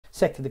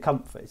second, the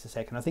comfort is the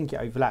second. I think it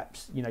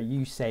overlaps. You know,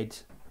 you said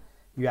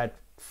you had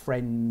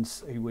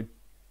friends who would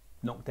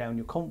knock down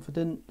your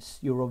confidence.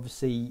 You're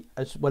obviously,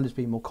 as well as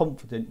being more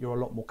confident, you're a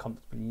lot more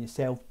comfortable in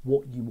yourself,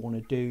 what you want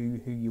to do,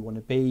 who you want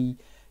to be.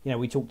 You know,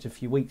 we talked a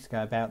few weeks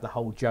ago about the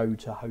whole Joe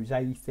to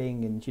Jose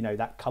thing, and, you know,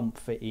 that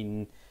comfort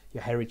in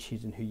your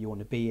heritage and who you want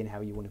to be and how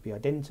you want to be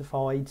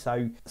identified.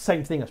 So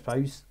same thing, I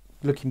suppose,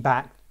 looking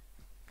back.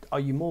 Are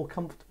you more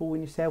comfortable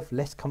in yourself,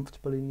 less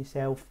comfortable in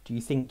yourself? Do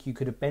you think you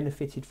could have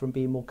benefited from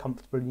being more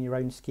comfortable in your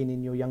own skin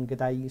in your younger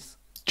days?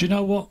 Do you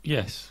know what?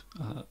 Yes.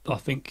 I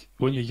think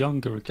when you're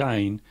younger,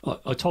 again,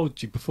 I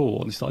told you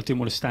before, honestly, I didn't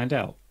want to stand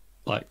out.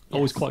 Like, yes.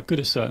 I was quite good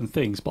at certain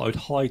things, but I would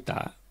hide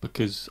that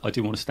because I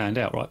didn't want to stand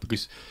out, right?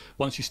 Because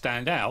once you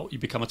stand out, you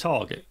become a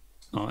target,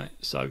 right?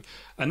 So,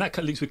 and that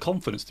links with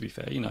confidence, to be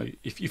fair. You know,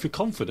 if you're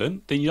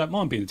confident, then you don't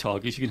mind being the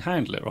target. You can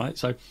handle it, right?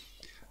 So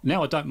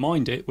now I don't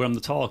mind it where I'm the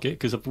target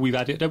because we've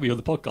had it, don't we, on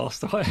the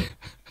podcast, right?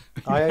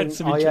 I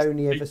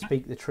only ever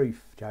speak the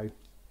truth, Joe.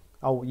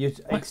 Oh, your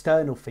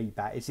external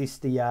feedback. Is this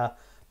the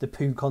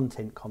poo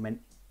content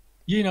comment?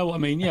 You know what I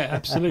mean? Yeah,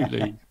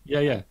 absolutely.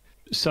 yeah.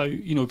 So,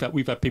 you know, that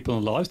we've had people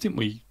in our lives, didn't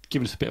we?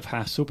 Giving us a bit of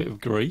hassle, a bit of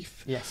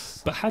grief.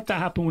 Yes. But had that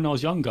happened when I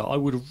was younger, I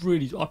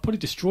probably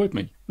destroyed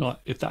me, like,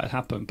 if that had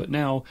happened. But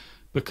now,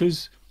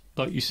 because,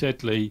 like you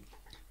said, Lee,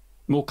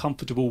 more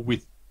comfortable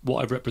with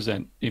what I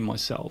represent in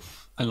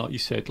myself. And like you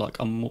said, like,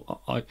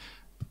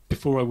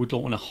 before I would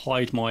not want to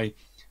hide my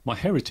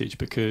heritage,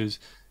 because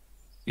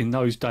in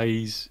those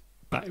days,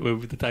 back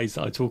with the days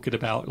that I'm talking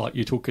about, like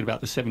you're talking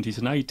about the 70s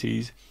and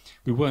 80s,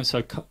 we weren't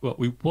so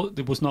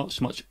there was not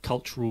so much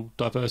cultural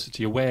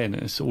diversity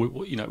awareness,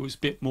 or, you know, it was a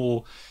bit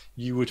more,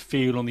 you would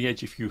feel on the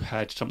edge if you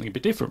had something a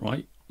bit different,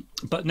 right?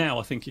 But now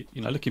I think,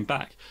 you know, looking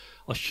back,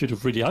 I should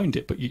have really owned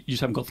it, but you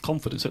just haven't got the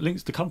confidence. It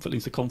links the comfort,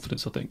 links the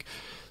confidence, I think.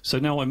 So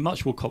now I'm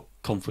much more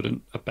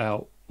confident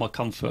about my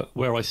comfort,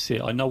 where I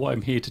sit. I know what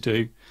I'm here to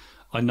do.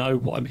 I know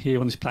what I'm here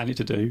on this planet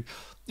to do,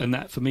 and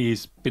that for me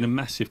has been a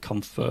massive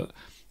comfort.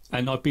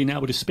 And I've been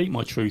able to speak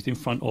my truth in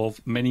front of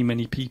many,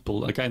 many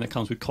people. Again, that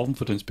comes with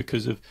confidence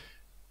because of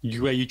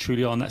where you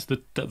truly are. And that's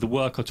the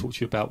work I talked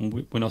to you about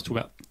when I was talking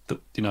about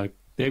the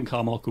M.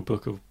 Carmichael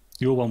book of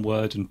Your One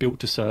Word and Built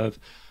to Serve.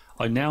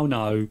 I now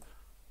know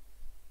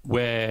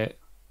where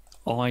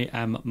I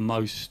am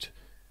most,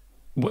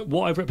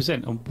 what I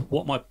represent and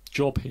what my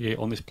job here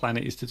on this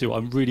planet is to do.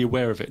 I'm really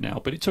aware of it now.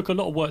 But it took a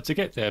lot of work to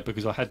get there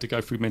because I had to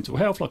go through mental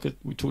health, like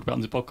we talked about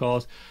on the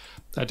podcast.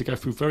 I had to go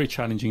through very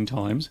challenging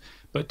times,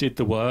 but did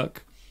the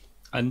work,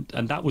 and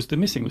that was the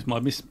missing. Was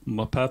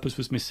my purpose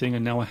was missing,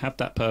 and now I have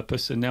that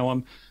purpose, and now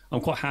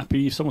I'm quite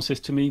happy. If someone says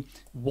to me,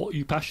 "What are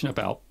you passionate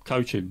about?"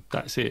 Coaching.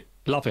 That's it.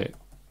 Love it.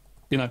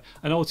 You know,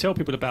 and I'll tell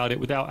people about it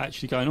without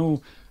actually going,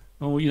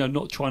 oh, you know,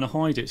 not trying to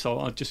hide it. So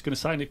I'm just going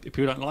to say, if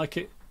people don't like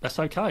it, that's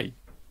okay.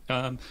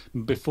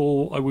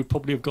 Before I would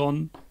probably have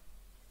gone,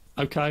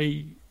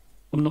 okay,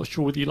 I'm not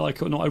sure whether you like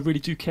it or not. I really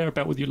do care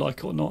about whether you like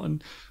it or not,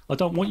 and I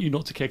don't want you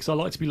not to care because I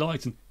like to be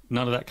liked, and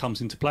none of that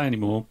comes into play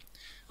anymore.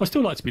 I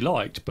still like to be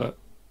liked, but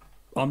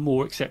I'm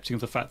more accepting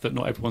of the fact that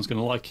not everyone's going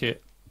to like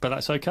it, but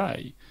that's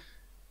okay.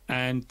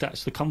 And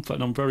that's the comfort,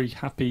 and I'm very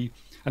happy.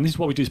 And this is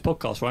why we do this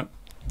podcast, right?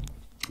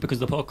 Because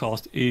the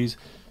podcast is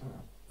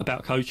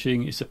about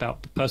coaching, it's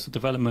about personal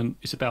development,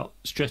 it's about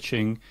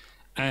stretching,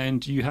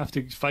 and you have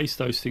to face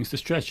those things to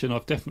stretch. And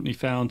I've definitely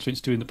found since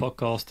doing the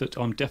podcast that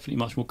I'm definitely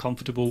much more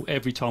comfortable.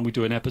 Every time we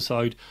do an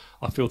episode,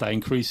 I feel that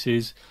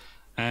increases,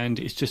 and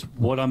it's just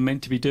what I'm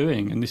meant to be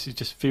doing. And this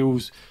just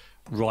feels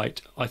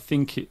right. I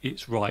think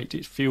it's right.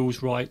 It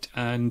feels right.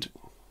 And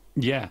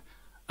yeah.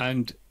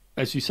 And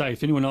as you say,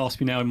 if anyone asked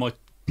me now in my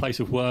place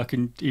of work,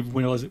 and even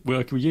when I was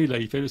working with you,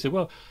 Lee, people say,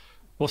 well,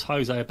 what's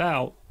Jose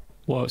about?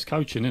 Well, it's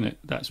coaching, isn't it?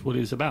 That's what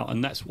it is about.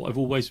 And that's what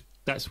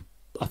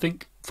I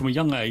think from a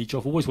young age,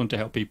 I've always wanted to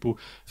help people.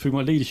 Through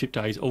my leadership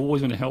days, I've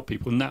always wanted to help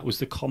people. And that was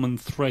the common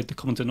thread, the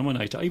common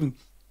denominator. Even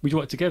we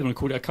worked together and we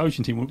called it a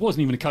coaching team. Well, it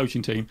wasn't even a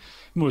coaching team,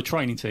 more a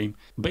training team.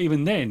 But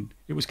even then,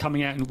 it was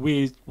coming out in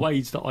weird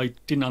ways that I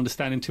didn't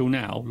understand until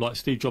now. Like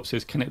Steve Jobs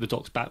says, connect the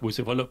dots backwards.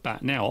 If I look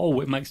back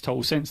now, it makes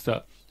total sense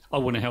that I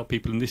want to help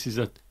people.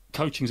 And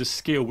coaching is a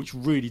skill which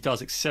really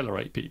does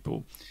accelerate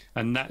people.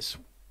 And that's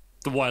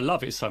why I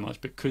love it so much,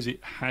 because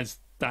it has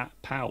that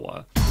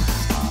power.